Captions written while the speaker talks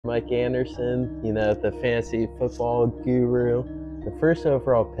Mike Anderson, the fantasy football guru, the first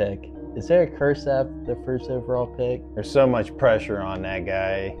overall pick. Is there a curse at the first overall pick? There's so much pressure on that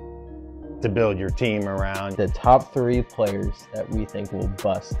guy to build your team around. The top 3 players that we think will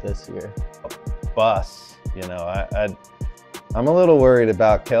bust this year. Bust, I'm a little worried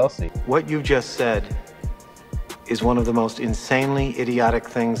about Kelce. What you just said is one of the most insanely idiotic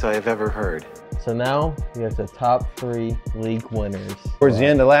things I have ever heard. So now we have the top 3 league winners. Towards the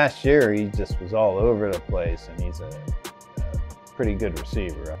end of last year, he just was all over the place, and he's a pretty good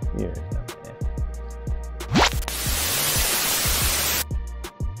receiver. Yeah.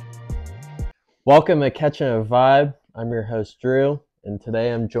 Welcome to Catching a Vibe. I'm your host, Drew, and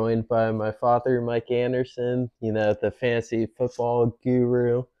today I'm joined by my father, Mike Anderson, the fantasy football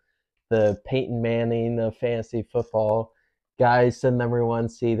guru, the Peyton Manning of fantasy football. Guys, the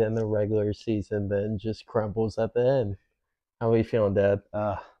 #1 seed in the regular season, then just crumbles at the end. How are you feeling, Dad?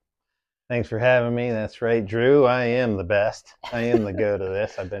 Thanks for having me. That's right, Drew. I am the best. I am the go to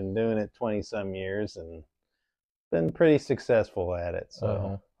this. I've been doing it 20-some years and been pretty successful at it.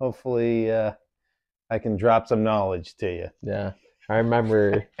 So hopefully I can drop some knowledge to you. Yeah. I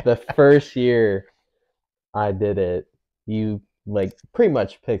remember the first year I did it, you pretty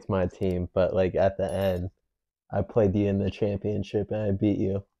much picked my team, but at the end, I played you in the championship and I beat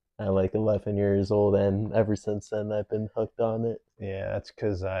you at 11 years old, and ever since then I've been hooked on it. Yeah, that's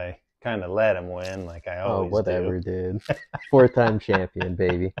because I kind of let him win like I always whatever, do. Dude. 4-time champion,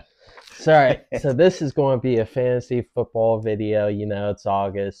 baby. Sorry. So this is going to be a fantasy football video. It's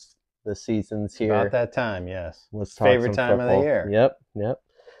August. The season's here. About that time, yes. Let's talk favorite some time football. of the year. Yep.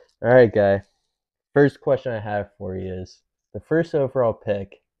 All right, guy. First question I have for you is the first overall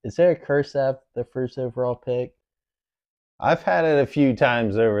pick. Is there a curse at the first overall pick? I've had it a few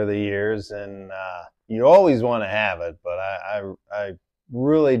times over the years, and you always want to have it, but I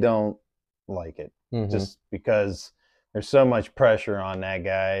really don't like it, just because there's so much pressure on that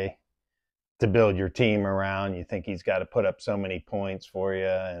guy to build your team around. You think he's got to put up so many points for you,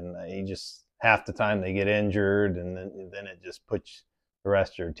 and he just half the time they get injured, and then it just puts the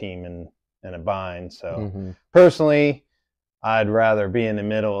rest of your team in a bind. So personally, I'd rather be in the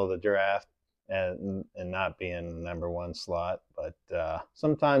middle of the draft and not be in the #1 slot, but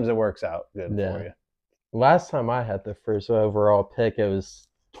sometimes it works out good for you. Last time I had the first overall pick, it was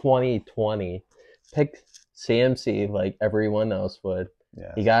 2020. Picked CMC like everyone else would.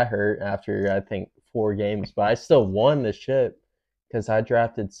 Yes. He got hurt after, I think, 4 games, but I still won the ship because I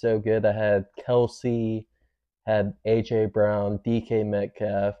drafted so good. I had Kelce, had A.J. Brown, DK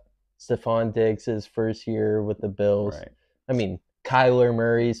Metcalf, Stephon Diggs his first year with the Bills. Right. I mean, Kyler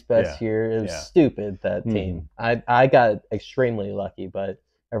Murray's best year. It was stupid, that team. I got extremely lucky, but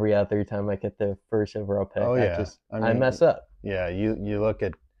every other time I get the first overall pick, I mess up. Yeah, you look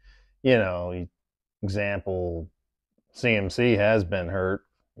at, example, CMC has been hurt,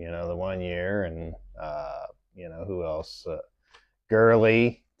 the 1 year, and, who else?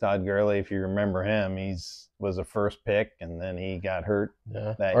 Todd Gurley, if you remember him, was a first pick, and then he got hurt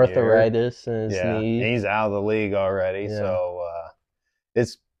that Arthritis year. in his knee. He's out of the league already, so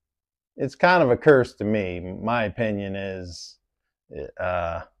it's kind of a curse to me. My opinion is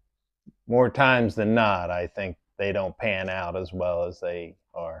more times than not, I think they don't pan out as well as they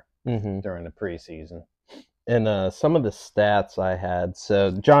are during the preseason. And some of the stats I had.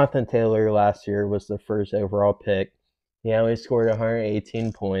 So Jonathan Taylor last year was the first overall pick. He only scored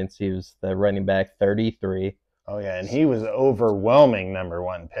 118 points. He was the running back 33. Oh, yeah, and he was overwhelming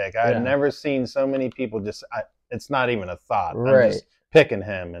 #1 pick. I've never seen so many people it's not even a thought. Right. I'm just picking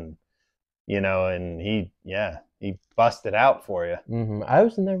him, and, and he busted out for you. I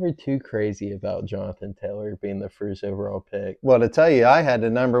was never too crazy about Jonathan Taylor being the first overall pick. Well, to tell you, I had the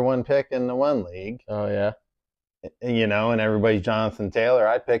 #1 pick in the one league. Oh, yeah? And everybody's Jonathan Taylor.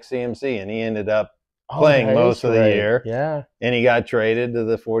 I picked CMC, and he ended up playing most of the year. Yeah. And he got traded to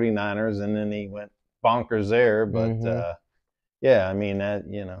the 49ers, and then he went bonkers there. But,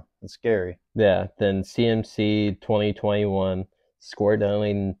 it's scary. Yeah, then CMC 2021 scored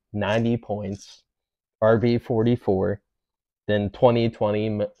only 90 points, RB 44. Then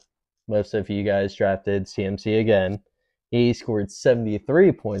 2020, most of you guys drafted CMC again. He scored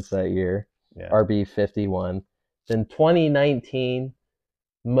 73 points that year, RB 51. Then 2019,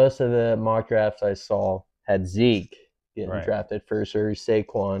 most of the mock drafts I saw had Zeke getting drafted first, or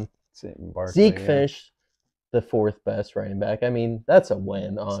Saquon. Zeke finished the 4th best running back. I mean, that's a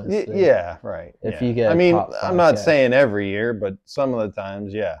win, honestly. Yeah, right. If you get I'm not saying every year, but some of the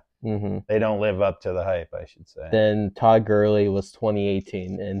times, they don't live up to the hype, I should say. Then Todd Gurley was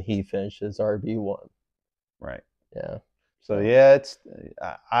 2018, and he finished as RB1. Right. Yeah. So yeah,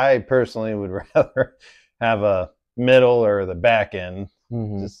 I personally would rather have a middle or the back end.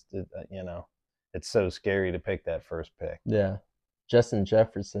 Just it's so scary to pick that first pick. Yeah. Justin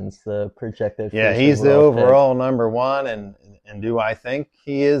Jefferson's the projected. Yeah, he's the overall number one, and do I think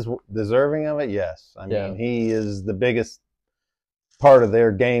he is deserving of it? Yes. I mean, he is the biggest part of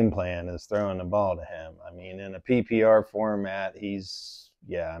their game plan is throwing the ball to him. I mean, in a PPR format,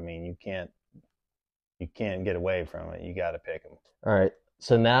 I mean, you can't get away from it. You got to pick him. All right.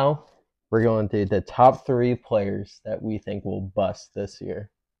 So now we're going to the top 3 players that we think will bust this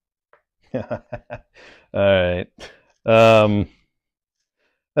year. All right.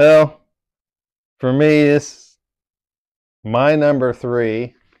 Well, for me, my number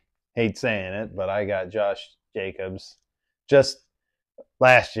 3. Hate saying it, but I got Josh Jacobs. Just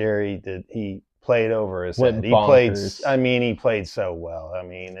last year, he played over his head. He played so well. I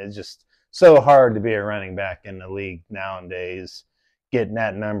mean, it's just so hard to be a running back in the league nowadays, getting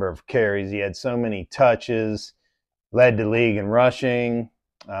that number of carries. He had so many touches, led the league in rushing.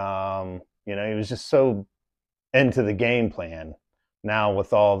 He was just so into the game plan. Now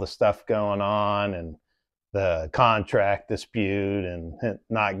with all the stuff going on and the contract dispute and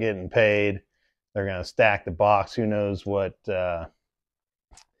not getting paid, they're going to stack the box. Who knows what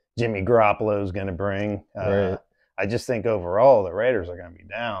Jimmy Garoppolo is going to bring. Right. I just think overall the Raiders are going to be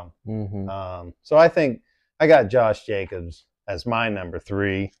down. So I think I got Josh Jacobs as my number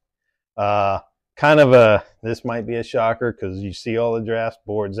 3. This might be a shocker because you see all the draft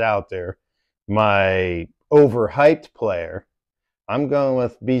boards out there. My overhyped player, I'm going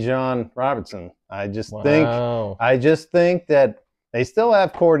with Bijan Robinson. I just think that they still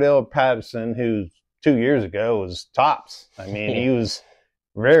have Cordell Patterson, who 2 years ago was tops. I mean, he was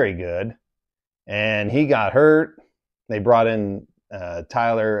very good, and he got hurt. They brought in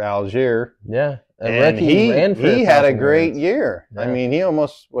Tyler Algier. Yeah, and he had a great year. Yeah. I mean, he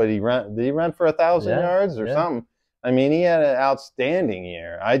almost did he run for 1,000 yards or something? I mean, he had an outstanding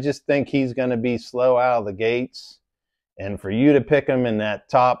year. I just think he's going to be slow out of the gates. And for you to pick him in that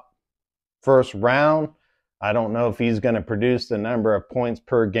top first round, I don't know if he's going to produce the number of points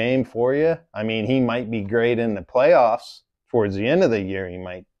per game for you. I mean, he might be great in the playoffs. Towards the end of the year, he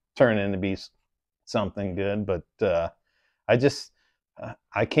might turn into be something good. But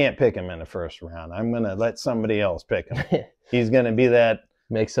I can't pick him in the first round. I'm going to let somebody else pick him. He's going to be that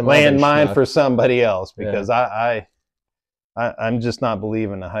landmine for somebody else because I'm just not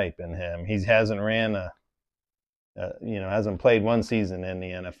believing the hype in him. He hasn't hasn't played one season in the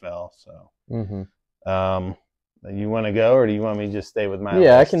NFL. So, you want to go, or do you want me to just stay with my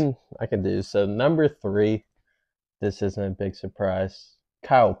list? I can do. So number 3, this isn't a big surprise.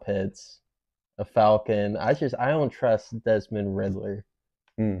 Kyle Pitts, a Falcon. I don't trust Desmond Riddler.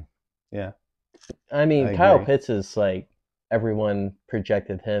 Yeah. I mean, Kyle Pitts is like, everyone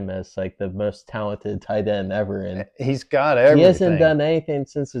projected him as like the most talented tight end ever, and he's got everything. He hasn't done anything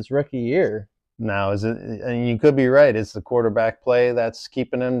since his rookie year. Now, and you could be right. It's the quarterback play that's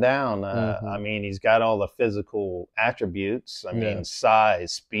keeping him down. I mean, he's got all the physical attributes. I mean,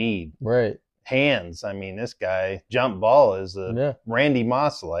 size, speed, right, hands. I mean, this guy jump ball is Randy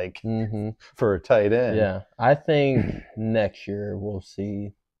Moss like for a tight end. Yeah, I think next year we'll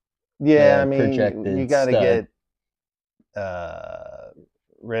see. Yeah, I mean, you got to get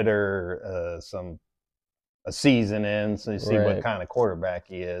Ritter a season in, so you see what kind of quarterback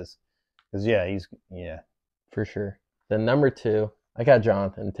he is. Because he's for sure. Then number 2, I got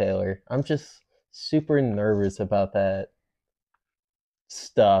Jonathan Taylor. I'm just super nervous about that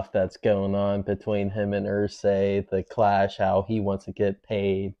stuff that's going on between him and Irsay, the clash, how he wants to get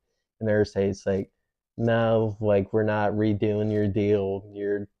paid, and Irsay's like, no, like, we're not redoing your deal.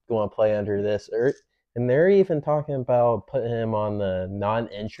 You're going to play under this. And they're even talking about putting him on the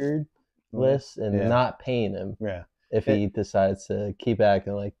non-injured list and not paying him. Yeah. If he decides to keep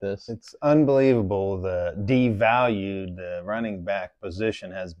acting like this. It's unbelievable the devalued the running back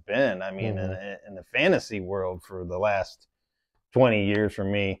position has been. I mean, in the fantasy world for the last 20 years for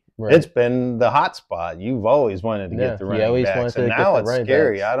me, it's been the hot spot. You've always wanted to get the running backs, and now it's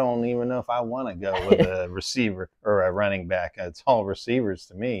scary. I don't even know if I want to go with a receiver or a running back. It's all receivers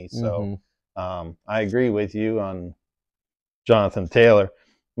to me. So I agree with you on Jonathan Taylor.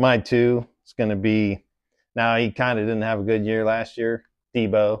 My 2 is going to be, now he kind of didn't have a good year last year,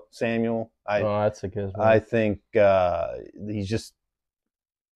 Deebo Samuel. That's a good one. I think he's just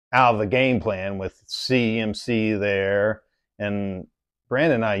out of the game plan with CMC there. And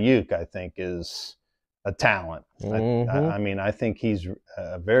Brandon Ayuk, I think, is a talent. I mean, I think he's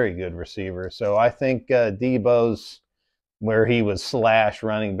a very good receiver. So I think Deebo's where he was slash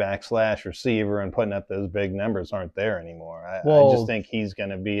running back slash receiver and putting up those big numbers aren't there anymore. I just think he's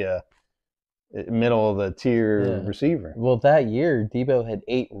going to be a middle of the tier receiver. Well, that year Debo had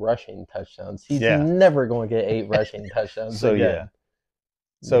 8 rushing touchdowns. He's never going to get 8 rushing touchdowns so again.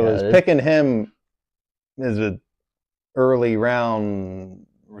 Is picking him as an early round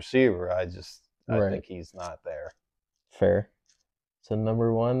receiver, I think he's not there. Fair. So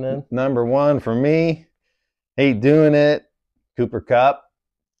number 1 then? Number 1 for me, hate doing it, Cooper Kupp.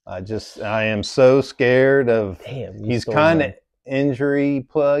 I am so scared of. Damn, he's kind of injury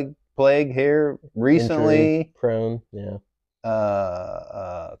plague here recently. Injury prone,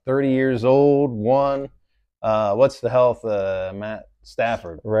 30 years old. What's the health? Matt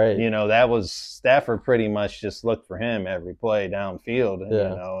Stafford. Right. You know, that was Stafford pretty much just looked for him every play downfield.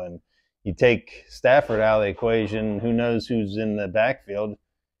 You know, and you take Stafford out of the equation, who knows who's in the backfield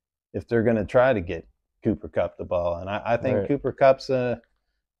if they're going to try to get Cooper Kupp the ball. And I think Cooper Kupp's an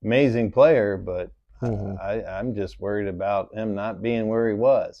amazing player, but I'm just worried about him not being where he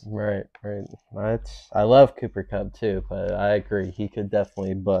was. Right. I love Cooper Kupp too, but I agree. He could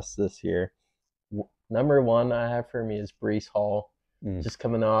definitely bust this year. Number 1 I have for me is Breece Hall. Just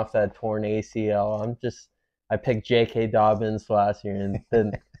coming off that torn ACL. I picked J.K. Dobbins last year, and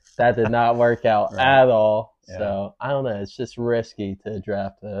then that did not work out at all. Yeah. So, I don't know. It's just risky to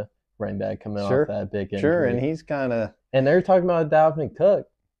draft a running back coming off that big injury. Sure, and he's kind of... And they're talking about Dalvin Cook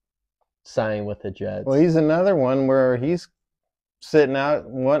signing with the Jets. Well, he's another one where he's sitting out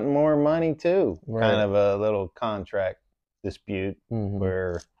wanting more money too. Kind of a little contract dispute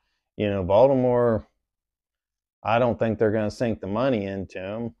where, you know, Baltimore... I don't think they're going to sink the money into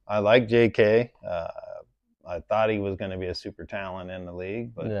him. I like J.K. I thought he was going to be a super talent in the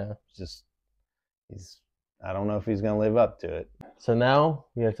league, but I don't know if he's going to live up to it. So now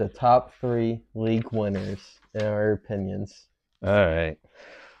we have the top 3 league winners in our opinions. All right.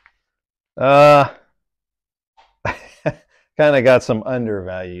 Kind of got some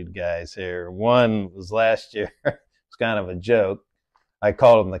undervalued guys here. One was last year. It's kind of a joke. I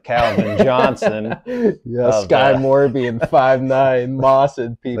called him the Calvin Johnson. Sky Moore being 5'9",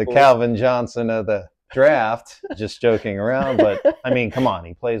 mossing people. The Calvin Johnson of the draft. Just joking around, but I mean, come on,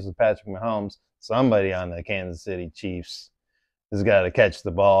 he plays with Patrick Mahomes. Somebody on the Kansas City Chiefs has got to catch the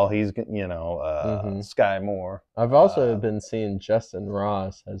ball. He's, you know, Sky Moore. I've also been seeing Justin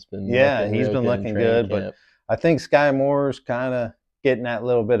Ross has been. He's been looking good, but I think Sky Moore's kind of getting that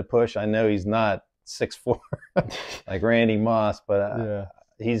little bit of push. I know he's not 6'4", like Randy Moss, but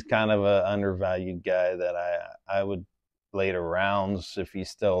he's kind of an undervalued guy that I would later rounds if he's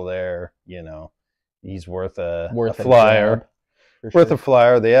still there. You know, he's worth a flyer. A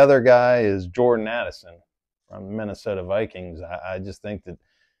flyer. The other guy is Jordan Addison from the Minnesota Vikings. I just think that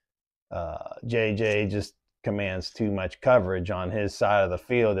JJ just commands too much coverage on his side of the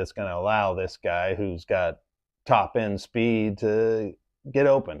field. That's going to allow this guy who's got top end speed to get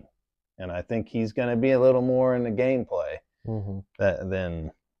open. And I think he's going to be a little more in the gameplay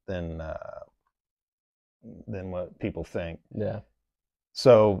than what people think. Yeah.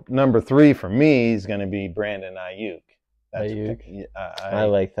 So number 3 for me is going to be Brandon Ayuk. I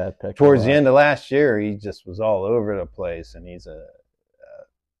like that pick. Towards the end of last year, he just was all over the place, and he's a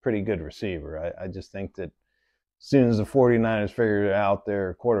pretty good receiver. I just think that as soon as the 49ers figure out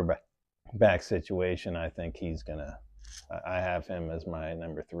their quarterback situation, I think he's going to. I have him as my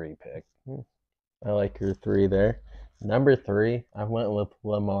number 3 pick. I like your 3 there. Number 3, I went with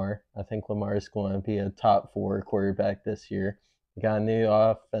Lamar. I think Lamar is going to be a top 4 quarterback this year. They got a new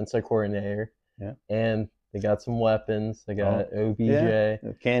offensive coordinator, and they got some weapons. They got OBJ,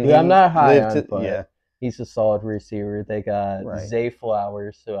 who I'm not high on, but he's a solid receiver. They got Zay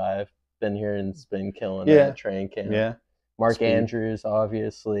Flowers, who I've been hearing has been killing at training camp. Yeah. Mark Andrews,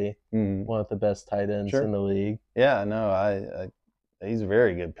 obviously, one of the best tight ends in the league. Yeah, no, he's a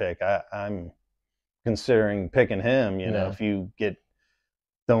very good pick. I'm considering picking him. You know, if you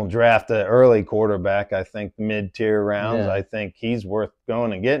don't draft an early quarterback, I think mid-tier rounds, I think he's worth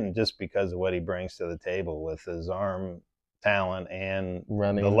going and getting just because of what he brings to the table with his arm talent and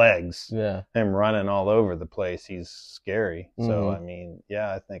the legs. Yeah, him running all over the place. He's scary. So, I mean,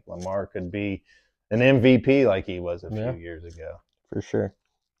 I think Lamar could be an MVP like he was a few years ago. For sure.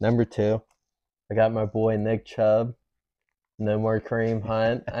 Number 2, I got my boy Nick Chubb. No more Kareem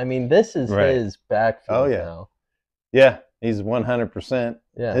Hunt. I mean, this is his backfield now. Yeah, he's 100%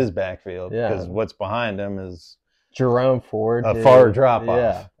 his backfield because what's behind him is Jerome Ford. A far drop off.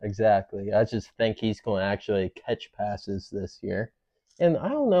 Yeah, exactly. I just think he's going to actually catch passes this year. And I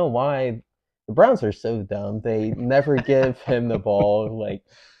don't know why The Browns are so dumb. They never give him the ball. Like,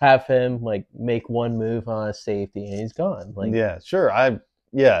 have him like make one move on a safety, and he's gone. Like, yeah, sure.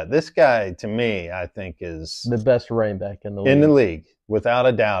 This guy to me, I think is the best running back in the in league. the league without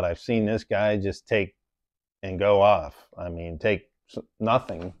a doubt. I've seen this guy just take and go off. I mean, take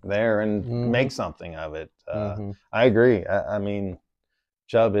nothing there and make something of it. I agree. I mean,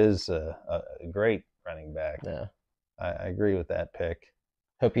 Chubb is a great running back. Yeah, I agree with that pick.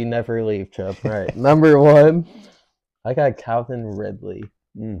 hope you never leave, Chubb. Right, number 1, I got Calvin Ridley.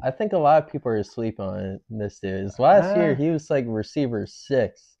 I think a lot of people are asleep on this dude. Last year, he was like receiver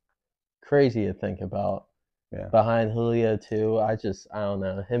 6. Crazy to think about. Yeah. Behind Julio too. I don't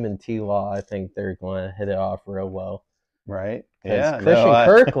know. Him and T-Law, I think they're going to hit it off real well. Right. Yeah. Christian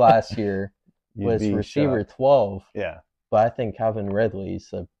Kirk last year was receiver 12. Yeah. But I think Calvin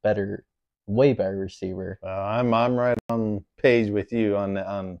Ridley's a way better receiver. I'm right on page with you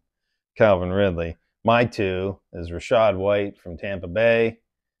on Calvin Ridley. My 2 is Rachaad White from Tampa Bay.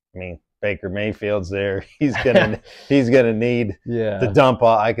 I mean, Baker Mayfield's there. He's gonna need the dump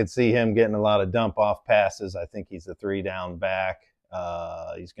off. I could see him getting a lot of dump off passes. I think he's a 3-down back.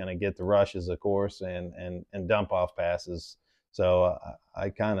 He's gonna get the rushes, of course, and dump off passes. So I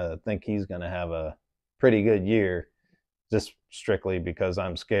kind of think he's gonna have a pretty good year, just strictly because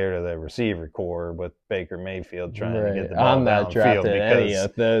I'm scared of the receiver core with Baker Mayfield trying to get the ball downfield. I'm not drafting any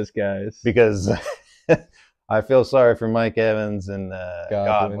of those guys because I feel sorry for Mike Evans and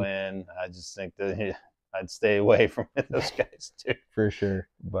Godwin. I just think that I'd stay away from those guys too. For sure.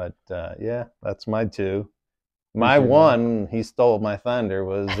 But that's my 2. My 1, he stole my thunder,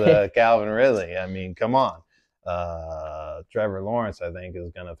 was Calvin Ridley. I mean, come on. Trevor Lawrence, I think,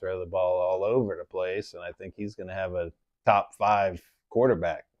 is going to throw the ball all over the place, and I think he's going to have a top 5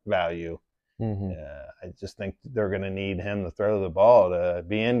 quarterback value. I just think they're going to need him to throw the ball to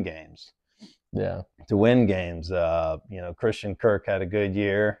be in games. Yeah. To win games. Christian Kirk had a good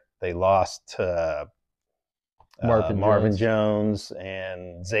year. They lost Marvin Jones,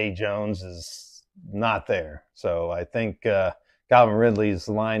 and Zay Jones is not there. So I think Calvin Ridley's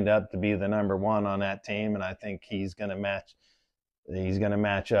lined up to be the number 1 on that team, and I think he's going to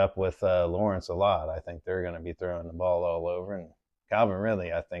match up with Lawrence a lot. I think they're going to be throwing the ball all over, and Calvin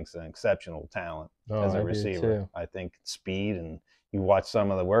Ridley, I think, is an exceptional talent as a receiver. I think speed, and you watch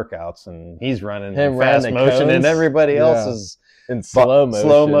some of the workouts, and he's running in fast motion, and everybody else is in slow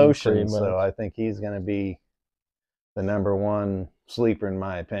motion. So I think he's going to be the number 1 sleeper, in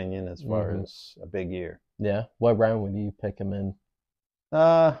my opinion, as far as a big year. Yeah. What round would you pick him in?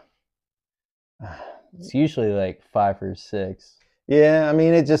 It's usually like 5 or 6. Yeah, I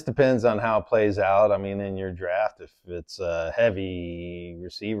mean, it just depends on how it plays out. I mean, in your draft, if it's a heavy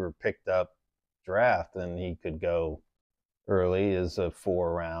receiver picked up draft, then he could go early as a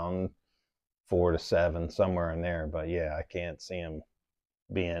 4-round, 4 to 7, somewhere in there. But yeah, I can't see him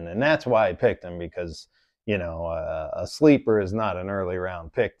being, and that's why I picked him, because a sleeper is not an early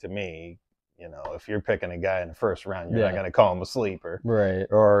round pick to me. If you're picking a guy in the 1st round, you're not going to call him a sleeper, right?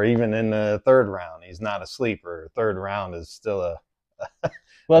 Or even in the 3rd round, he's not a sleeper. 3rd round is still a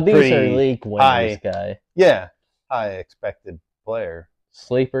well, these are league winners, guy. Yeah, high expected player.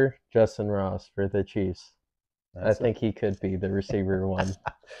 Sleeper, Justin Ross for the Chiefs. I think he could be the receiver 1.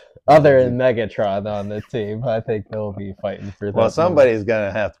 Other than Megatron on the team, I think they'll be fighting for that. Well, somebody's going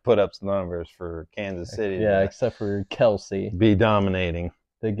to have to put up some numbers for Kansas City. Yeah, except for Kelce. Be dominating.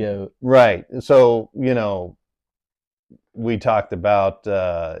 The GOAT. Right. So, we talked about,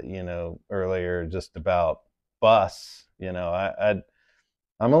 earlier just about busts.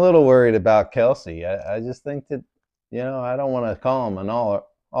 I'm a little worried about Kelce. I just think that, I don't want to call him an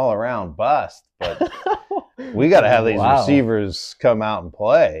all-around bust, but we got to have these receivers come out and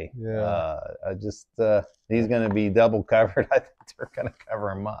play. Yeah. He's going to be double covered. I think they're going to cover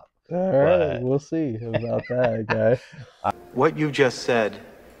him up. All right, we'll see about that, guy. What you just said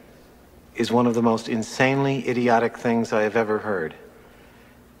is one of the most insanely idiotic things I have ever heard.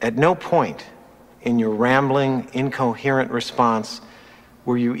 At no point in your rambling, incoherent response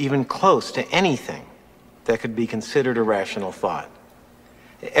were you even close to anything that could be considered a rational thought.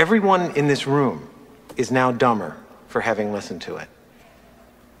 Everyone in this room is now dumber for having listened to it.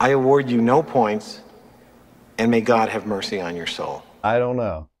 I award you no points, and may God have mercy on your soul. I don't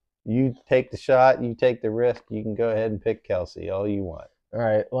know. You take the shot, you take the risk, you can go ahead and pick Kelce all you want. All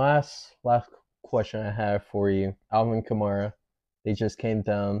right, last question I have for you. Alvin Kamara, they just came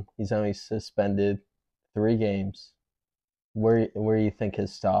down. He's only suspended 3 games. Where do you think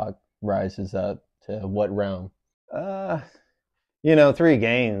his stock rises up to? What round? 3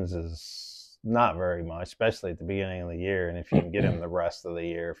 games is not very much, especially at the beginning of the year. And if you can get him the rest of the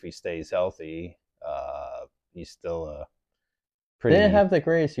year, if he stays healthy, he's still a pretty. Didn't have the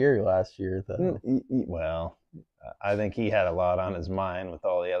greatest year last year, though. Well, I think he had a lot on his mind with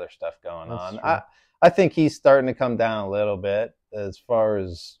all the other stuff going That's on. true. I think he's starting to come down a little bit as far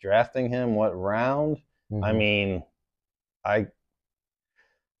as drafting him. What round? I mean,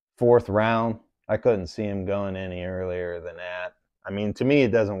 fourth round. I couldn't see him going any earlier than that. I mean, to me,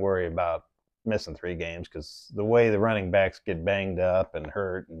 it doesn't worry about missing 3 games because the way the running backs get banged up and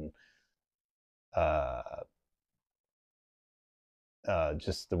hurt and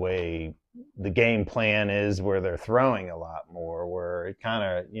just the way the game plan is where they're throwing a lot more, where it kind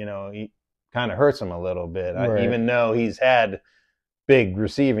of hurts him a little bit. Right. Even though he's had big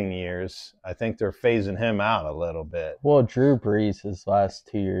receiving years, I think they're phasing him out a little bit. Well, Drew Brees his last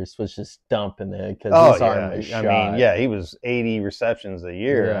 2 years was just dumping it because his arm was shot. I mean, yeah, he was 80 receptions a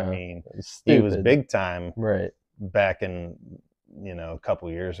year. Yeah, I mean, he was big time back in, a couple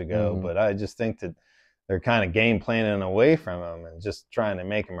years ago. But I just think that they're kind of game planning away from him and just trying to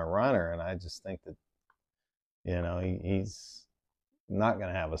make him a runner. And I just think that, he's not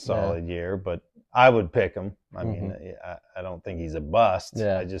going to have a solid year, but I would pick him. I mean, I don't think he's a bust.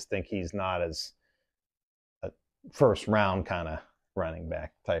 Yeah. I just think he's not as a first round kind of running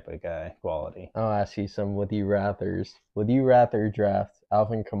back type of guy quality. I'll ask you some would you rathers. Would you rather draft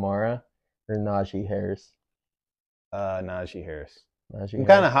Alvin Kamara or Najee Harris? Najee Harris. I'm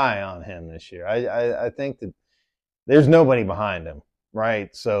kind of high on him this year. I think that there's nobody behind him,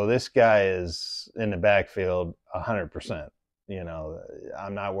 right? So this guy is in the backfield 100%.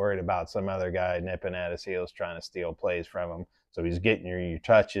 I'm not worried about some other guy nipping at his heels trying to steal plays from him. So he's getting your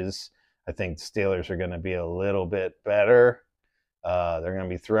touches. I think the Steelers are going to be a little bit better. They're going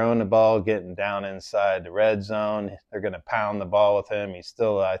to be throwing the ball, getting down inside the red zone. They're going to pound the ball with him. He's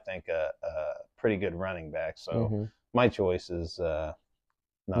still, I think, a pretty good running back. So my choice is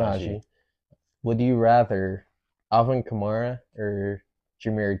Najee. Would you rather Alvin Kamara or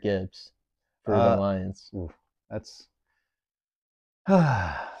Jahmyr Gibbs for the Lions? That's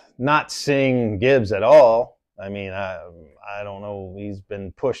not seeing Gibbs at all. I mean, I don't know. He's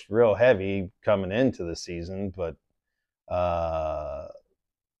been pushed real heavy coming into the season, but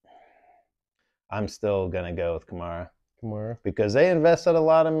I'm still going to go with Kamara because they invested a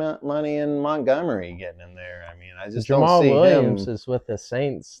lot of money in Montgomery getting in there. I mean, I just Jamal don't see Williams him. is with the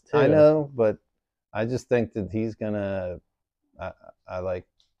Saints too. I know, but I just think that he's going to I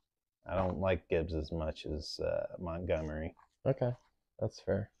don't like Gibbs as much as Montgomery. Okay, that's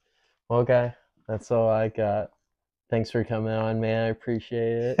fair. Well, guy, that's all I got. Thanks for coming on, man. I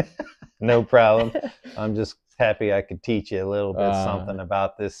appreciate it. No problem. I'm just happy I could teach you a little bit something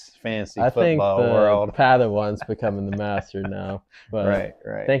about this fantasy football world. I think the Padawan's becoming the master now. But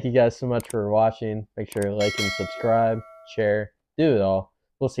right. Thank you guys so much for watching. Make sure to like and subscribe, share, do it all.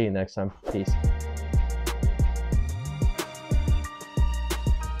 We'll see you next time. Peace.